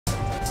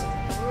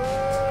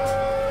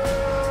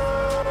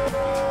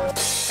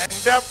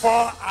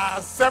therefore I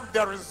accept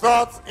the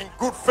results in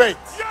good faith.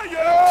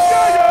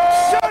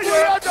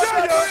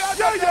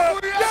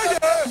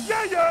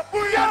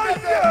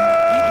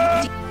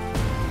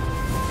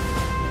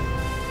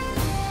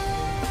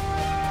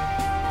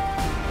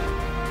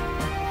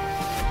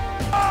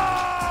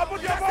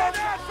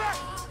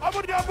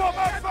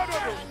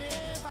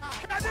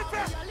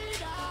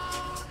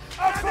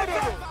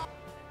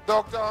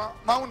 Dr.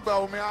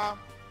 Bawumia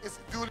is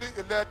duly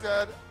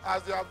elected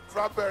as the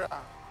Flagbearer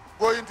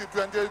going to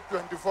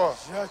 2024.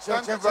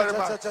 Thank you very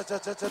much.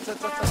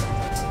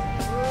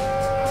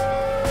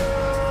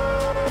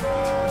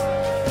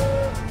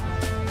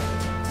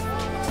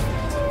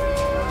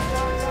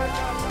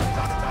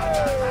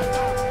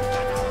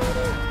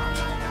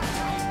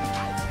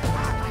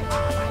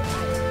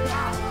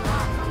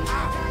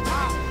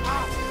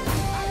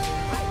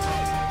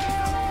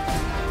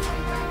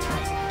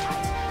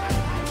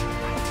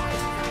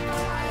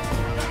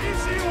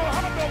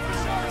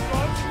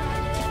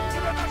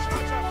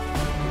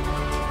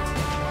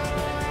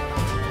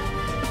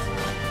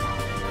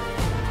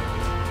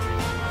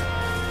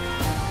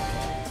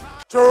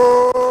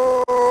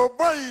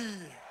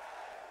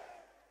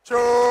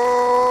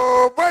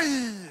 Chobai.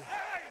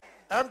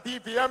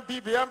 MPP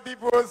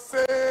will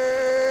say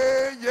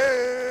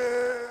yeah.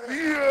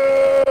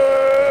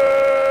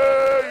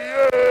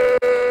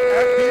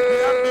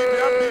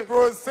 MPP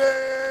will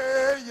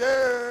say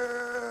yeah.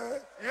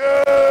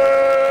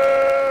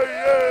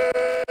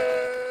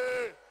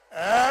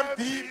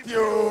 MPP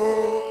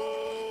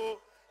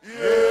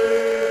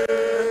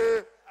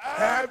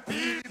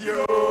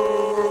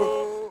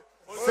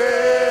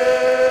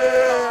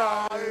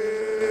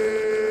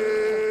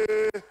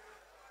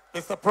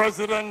Mr.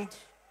 President,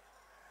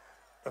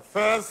 the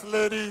First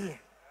Lady,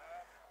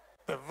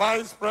 the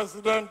Vice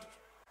President,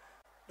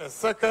 the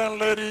Second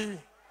Lady,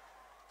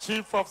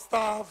 Chief of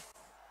Staff,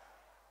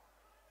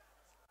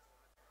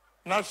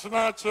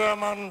 National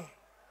Chairman,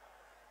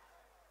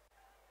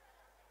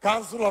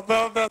 Council of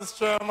Elders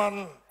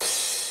Chairman,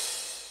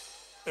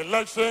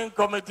 Election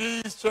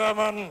Committees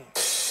Chairman,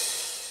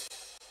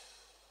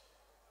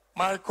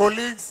 my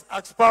colleagues,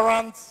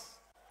 aspirants,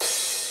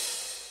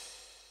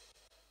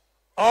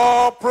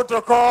 all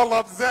protocol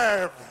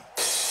observed.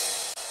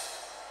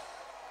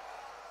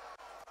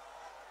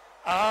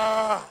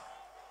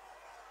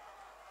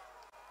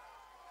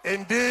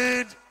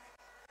 Indeed,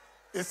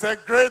 it's a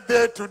great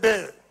day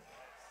today.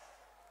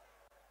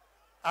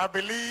 I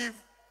believe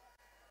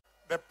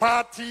the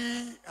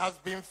party has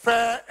been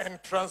fair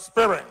and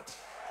transparent.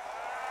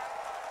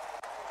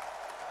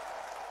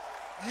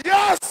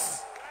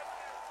 Yes!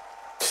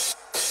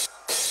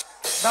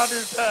 That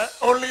is the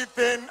only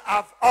thing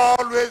I've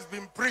always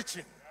been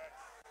preaching.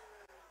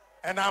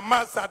 And I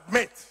must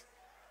admit,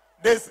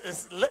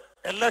 this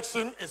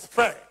election is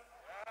fair.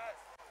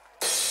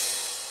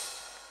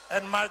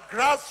 And my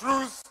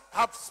grassroots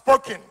have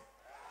spoken.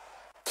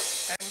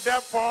 And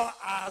therefore,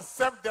 I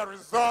accept the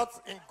results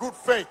in good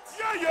faith.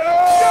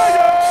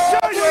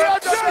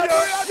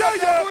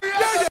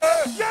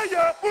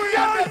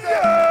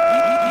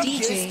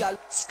 DJ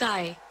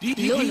Sky.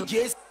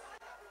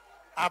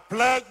 I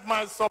pledge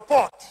my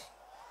support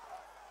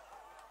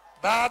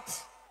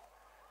that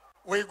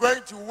we're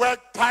going to work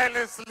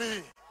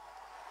tirelessly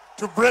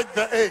to break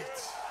the 8.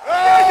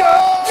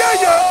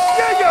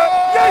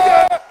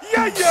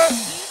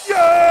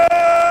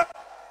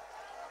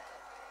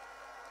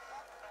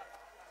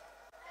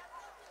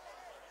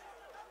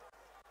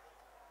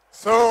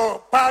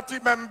 So, party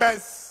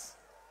members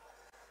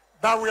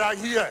that we are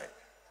here,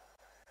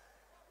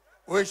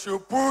 we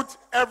should put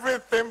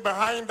everything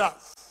behind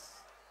us.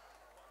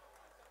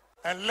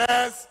 And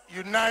let's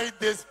unite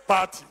this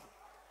party.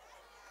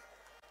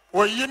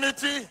 With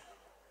unity,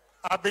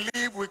 I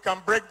believe we can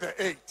break the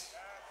 8.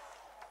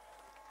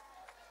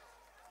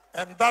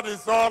 And that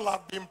is all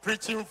I've been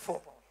preaching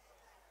for.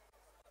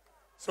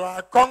 So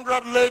I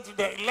congratulate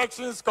the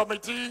Elections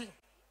Committee,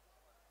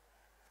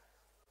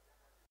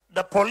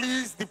 the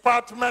Police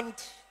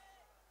Department,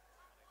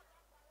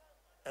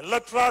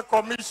 Electoral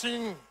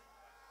Commission,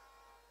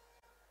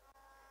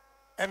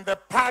 and the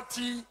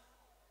party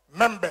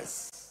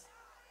members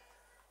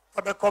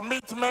for the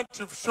commitment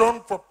you've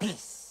shown for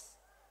peace.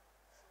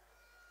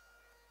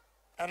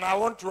 And I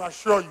want to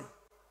assure you,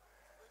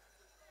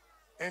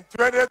 in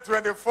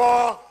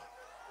 2024,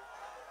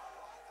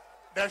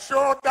 the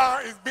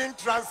showdown is being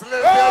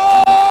translated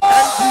to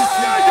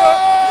NPP.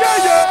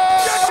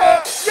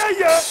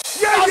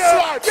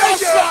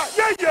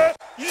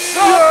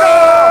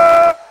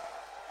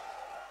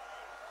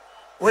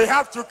 We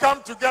have to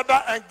come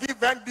together and give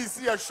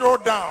NDC a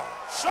showdown.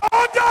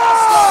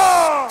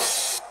 Showdown!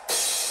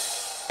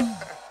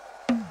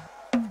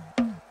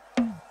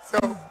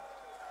 So,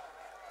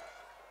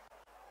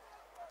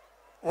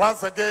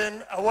 once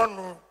again, I want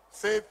to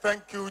say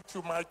thank you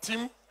to my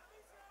team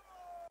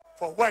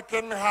for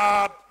working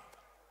hard,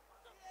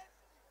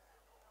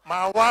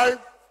 my wife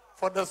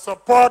for the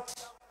support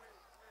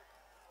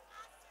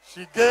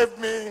she gave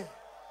me,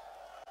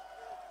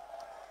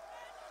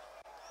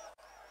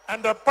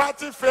 and the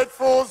party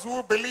faithfuls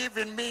who believe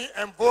in me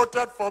and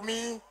voted for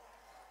me,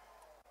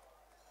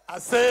 I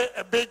say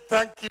a big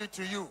thank you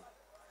to you.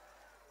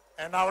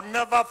 And I'll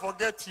never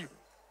forget you.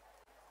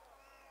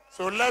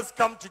 So let's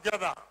come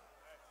together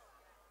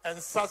and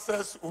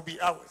success will be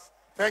ours.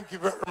 Thank you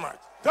very much.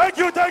 Thank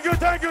you, thank you,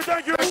 thank you,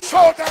 thank you. The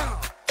showdown.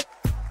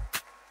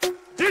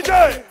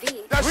 DJ,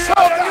 The we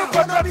are the new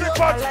showdown. patriotic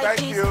party.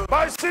 Thank you.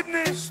 By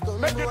Sydney,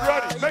 make it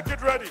ready, make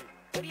it ready.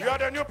 We are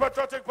the new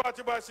patriotic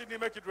party by Sydney,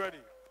 make it ready.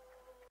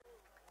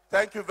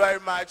 Thank you very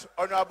much,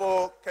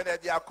 Honorable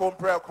Kennedy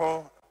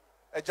Akompreko,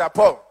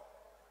 Agyapong.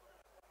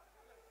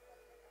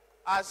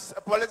 As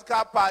a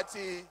political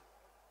party,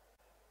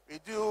 we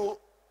do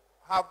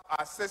have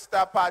a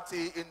sister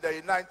party in the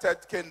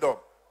United Kingdom,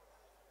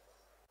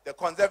 the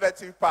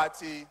Conservative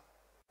Party,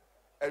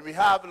 and we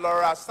have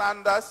Laura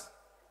Sanders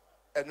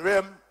and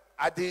Rem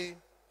Adi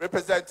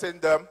representing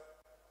them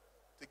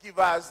to give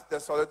us the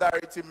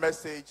solidarity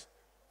message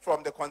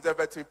from the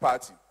Conservative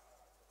Party.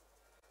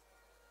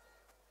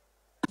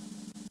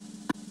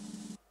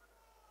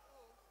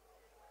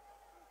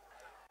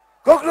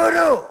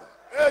 Concludo!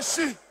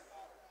 Eshi!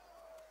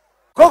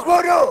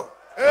 Concludo!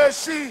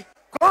 Eshi!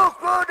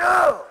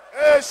 Concludo!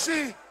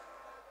 Eshi!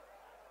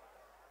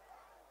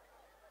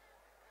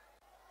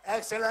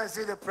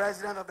 Excellency, the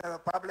President of the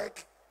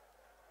Republic,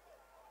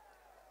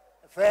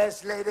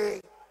 First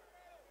Lady,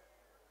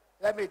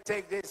 let me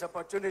take this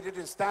opportunity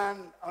to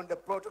stand on the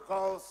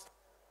protocols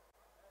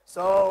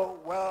so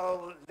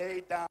well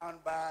laid down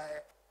by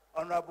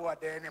Honorable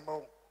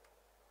Adenimo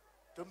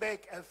to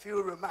make a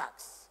few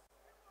remarks.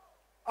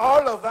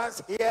 All of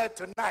us here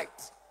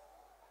tonight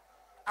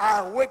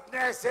are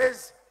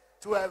witnesses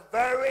to a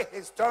very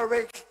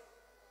historic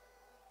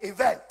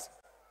event.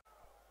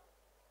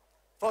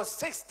 For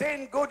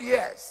 16 good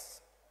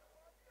years,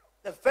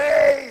 the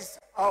face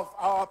of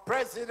our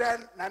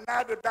President, Nana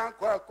Addo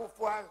Dankwa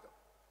Akufo-Addo,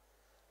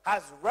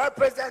 has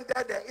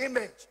represented the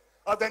image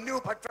of the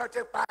new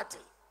patriotic party.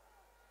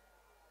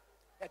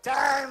 The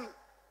time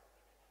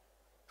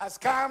has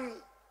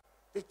come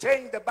to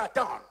change the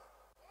baton,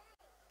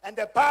 and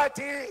the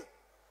party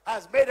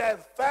has made a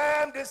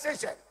firm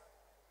decision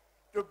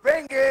to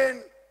bring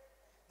in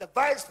the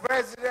Vice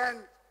President,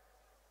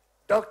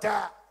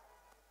 Dr.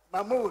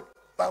 Mahmoud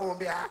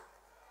Bawumia.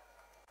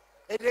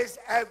 It is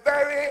a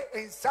very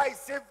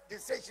incisive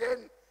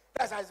decision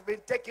that has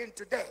been taken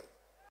today.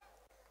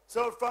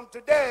 So from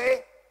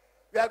today,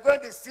 we are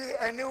going to see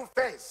a new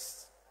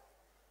face.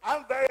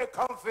 I'm very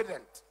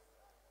confident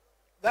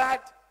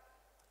that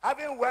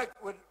having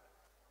worked with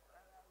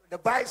the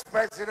Vice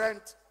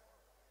President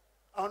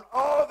on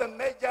all the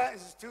major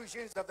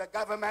institutions of the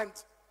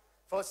government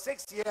for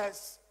 6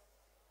 years,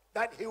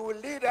 that he will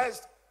lead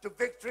us to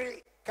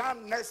victory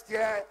come next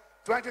year,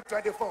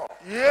 2024.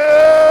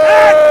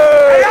 Yeah!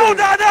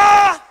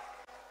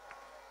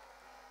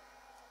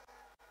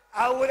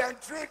 I would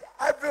entreat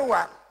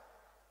everyone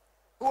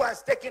who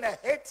has taken a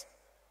hit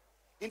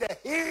in the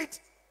heat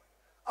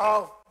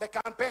of the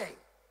campaign.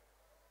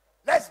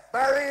 Let's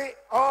bury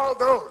all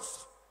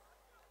those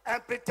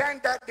and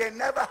pretend that they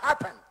never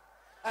happened.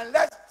 And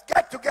let's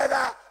get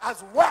together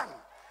as one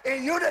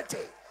in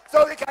unity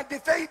so we can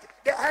defeat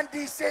the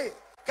NDC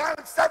come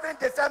 7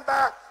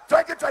 December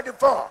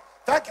 2024.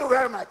 Thank you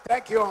very much.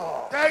 Thank you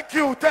all. Thank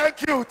you,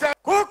 thank you, thank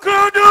you.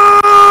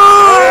 Kukudu!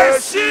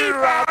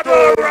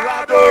 Rado,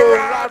 rado,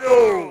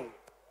 rado.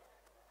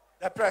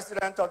 The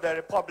President of the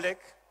Republic,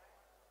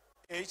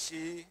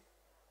 H.E.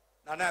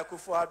 Nana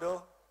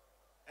Akufo-Addo,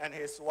 and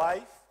his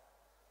wife,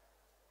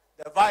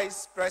 the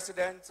Vice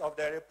President of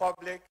the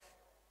Republic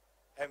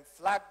and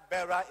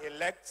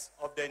Flagbearer-elect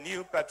of the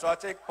new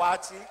Patriotic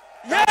Party.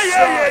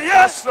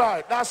 That's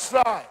right, that's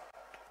right.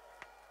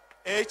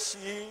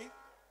 H.E.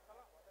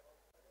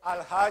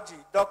 Alhaji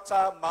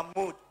Dr.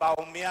 Mahmoud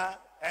Bawumia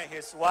and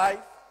his wife,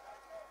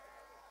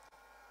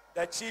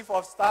 the Chief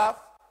of Staff,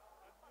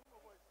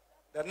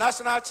 the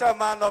National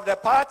Chairman of the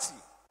party,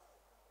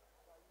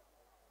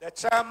 the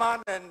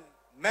Chairman and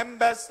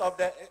members of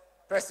the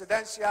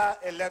Presidential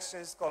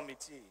Elections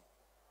Committee.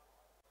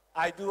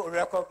 I do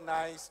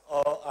recognize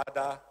all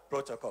other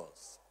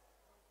protocols.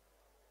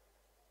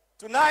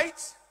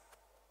 Tonight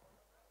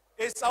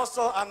is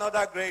also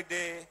another great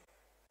day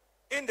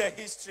in the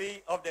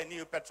history of the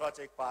new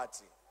Patriotic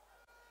Party.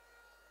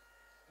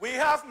 We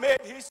have made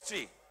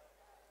history,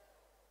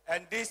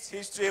 and this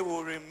history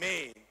will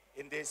remain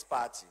in this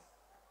party.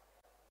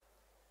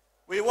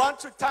 We want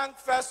to thank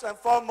first and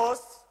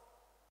foremost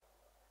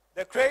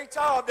the Creator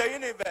of the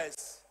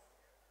universe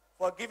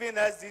for giving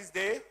us this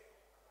day,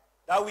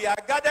 that we are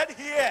gathered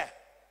here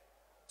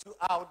to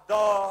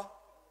adore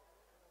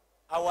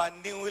our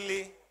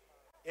newly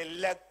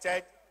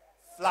elected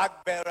flag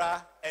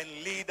bearer and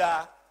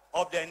leader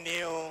of the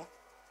new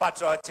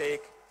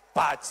Patriotic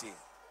Party.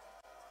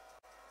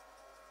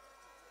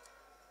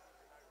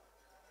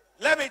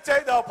 Let me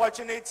take the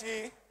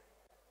opportunity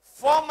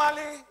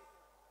formally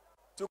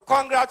to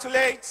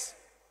congratulate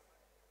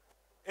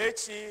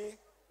H.E.,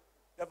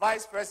 the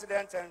Vice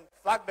President and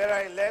flag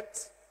bearer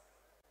elect.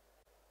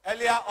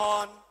 Earlier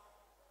on,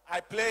 I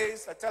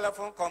placed a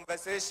telephone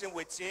conversation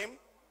with him,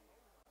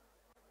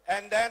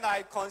 and then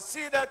I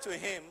conceded to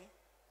him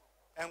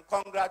and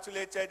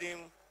congratulated him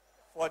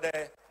for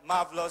the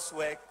marvelous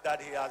work that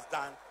he has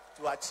done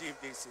to achieve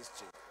this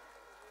history.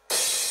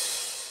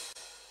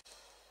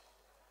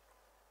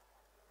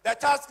 The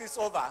task is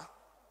over.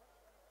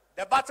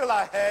 The battle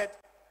ahead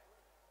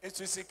is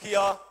to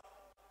secure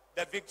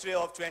the victory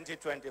of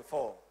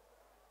 2024.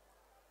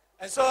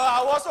 And so I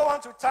also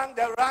want to thank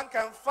the rank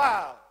and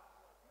file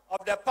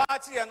of the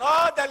party and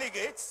all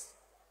delegates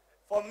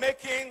for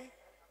making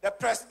the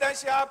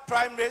presidential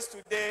primaries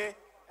today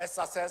a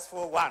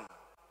successful one.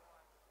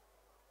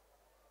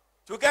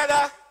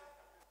 Together,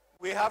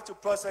 we have to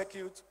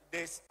prosecute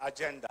this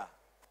agenda.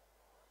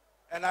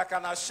 And I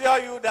can assure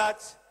you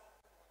that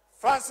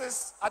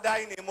Francis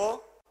Adainimo,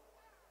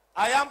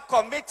 I am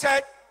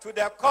committed to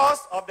the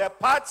cause of the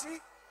party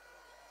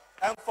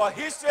and for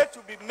history to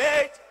be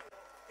made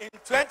in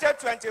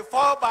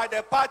 2024 by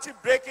the party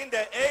breaking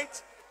the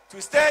 8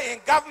 to stay in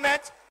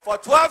government for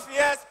 12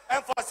 years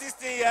and for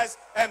 16 years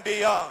and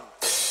beyond.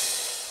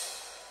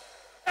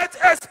 It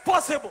is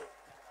possible.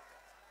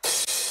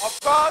 Of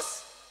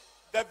course,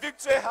 the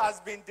victory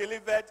has been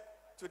delivered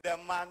to the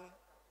man.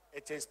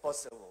 It is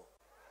possible.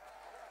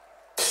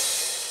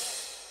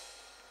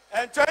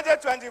 In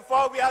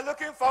 2024, we are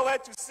looking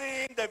forward to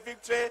seeing the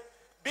victory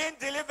being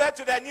delivered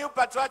to the new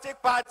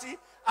patriotic party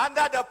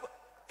under the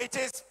 "It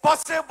is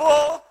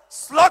possible"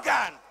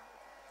 slogan.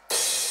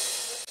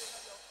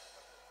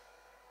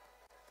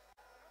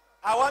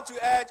 I want to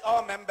urge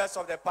all members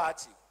of the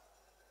party,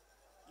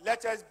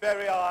 let us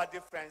bury our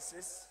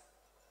differences.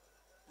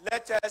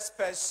 Let us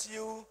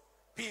pursue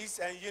peace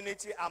and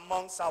unity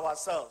amongst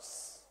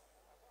ourselves.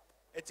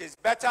 It is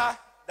better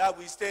that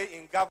we stay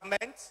in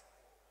government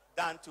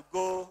than to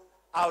go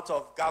out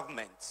of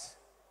government.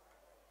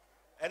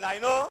 And I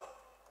know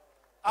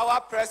our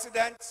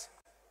president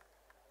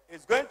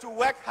is going to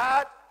work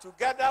hard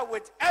together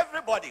with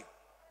everybody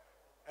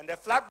and the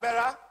flag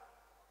bearer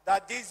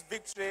that this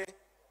victory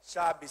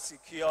shall be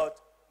secured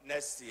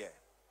next year.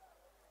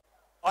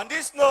 On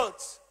this note,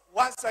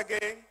 once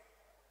again,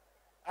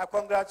 I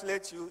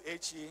congratulate you,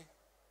 H.E.,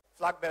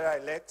 flag bearer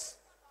elect,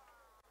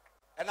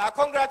 and I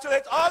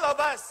congratulate all of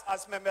us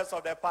as members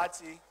of the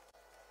party.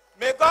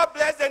 May God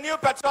bless the new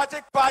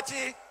patriotic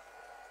party.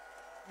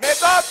 May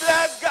God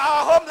bless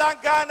our homeland,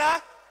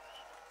 Ghana.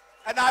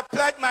 And I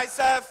pledge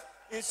myself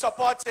in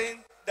supporting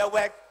the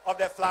work of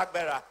the flag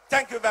bearer.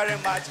 Thank you very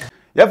much.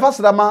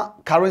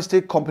 Yefasdama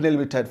Currency Company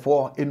Limited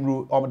for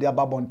Enru of the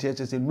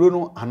Ababontes in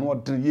Runo and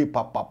what do ye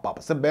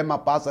papa se bema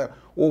pasa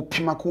o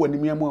pimaku and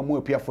miamu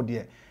appear for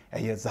dear.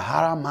 A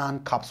Zahara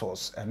man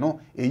capsules, and no,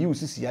 a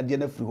UCC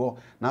Adiana Friho,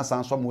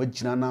 Nasan some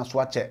wedgina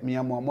swatch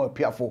miamu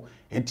appear for,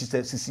 and she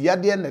says,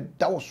 Siciadian, the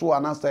Dawso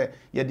and answer,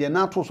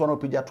 Yadianato son of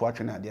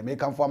Pediatrina, the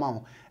American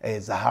farmer, a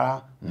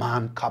Zahara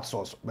man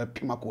capsules, but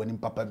Pimaku and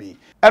Papa B.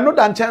 And no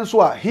dan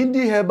chancellor,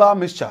 Hindi herbal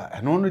mixture,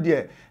 and only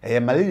dear, a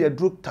malaria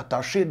drug,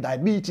 tatashi,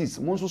 diabetes,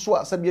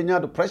 Monsua,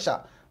 Sabiana pressure.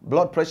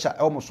 Blood pressure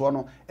almost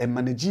one and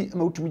manage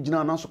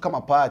multimigina and also come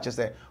apart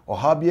say or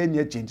habia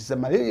near change say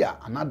malaria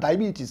and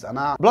diabetes and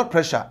blood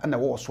pressure and the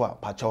war swap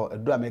patcho a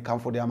do American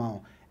for the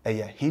amount a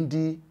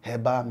Hindi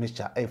herbal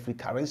mixture every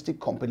currency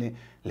company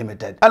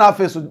limited and I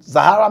face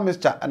Zahara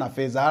mixture and I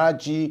face Zahara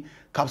G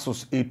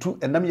capsules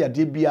A2 and Namia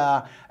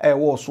Debia a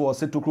war swap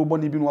set to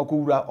Kruboni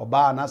Binwakura or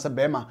Bar and Asa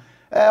Bema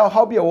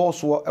how be a war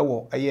swap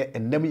a year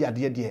and Namia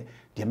dear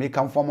the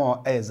American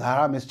former a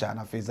Zahara mixture and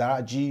I face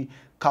Zahara G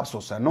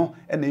capsules no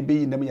and they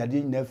be in the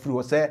yadi na free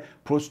or say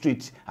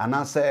prostrate and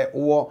answer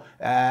or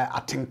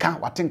atinka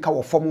watinka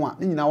or formula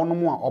ni na ono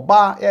mo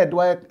oba e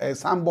do a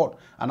sandboard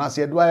and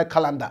answer do a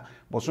calendar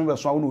but so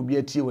so no be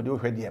atie we dey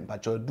hwede em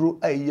but dru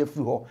aye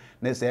free ho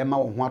na say ma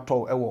wo ho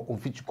atọ e wo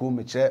onfichiko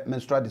me kire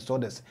menstrual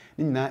disorders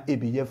ni na e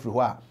be ye free ho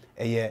a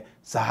eye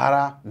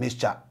Sahara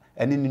mixture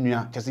eni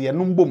nua kese ye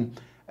numbom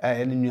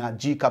eni nua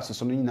G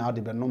capsules no nyina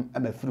de be nom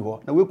ama free ho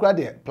na we kura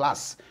de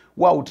plus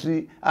wa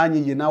utri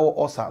anyi ye na wo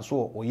osa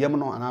so oyem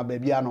no ana ba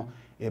bia no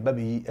e ba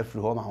bi afiri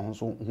ho ma ho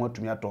so ho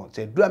atumi ato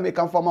se du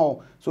American farmer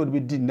wo so de be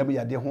di ndem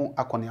yade ho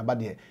akone aba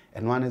de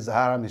eno ane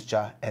Zahara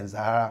mixture and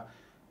Zahara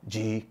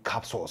G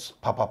capsules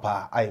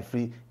papa I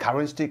free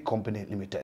currency company limited.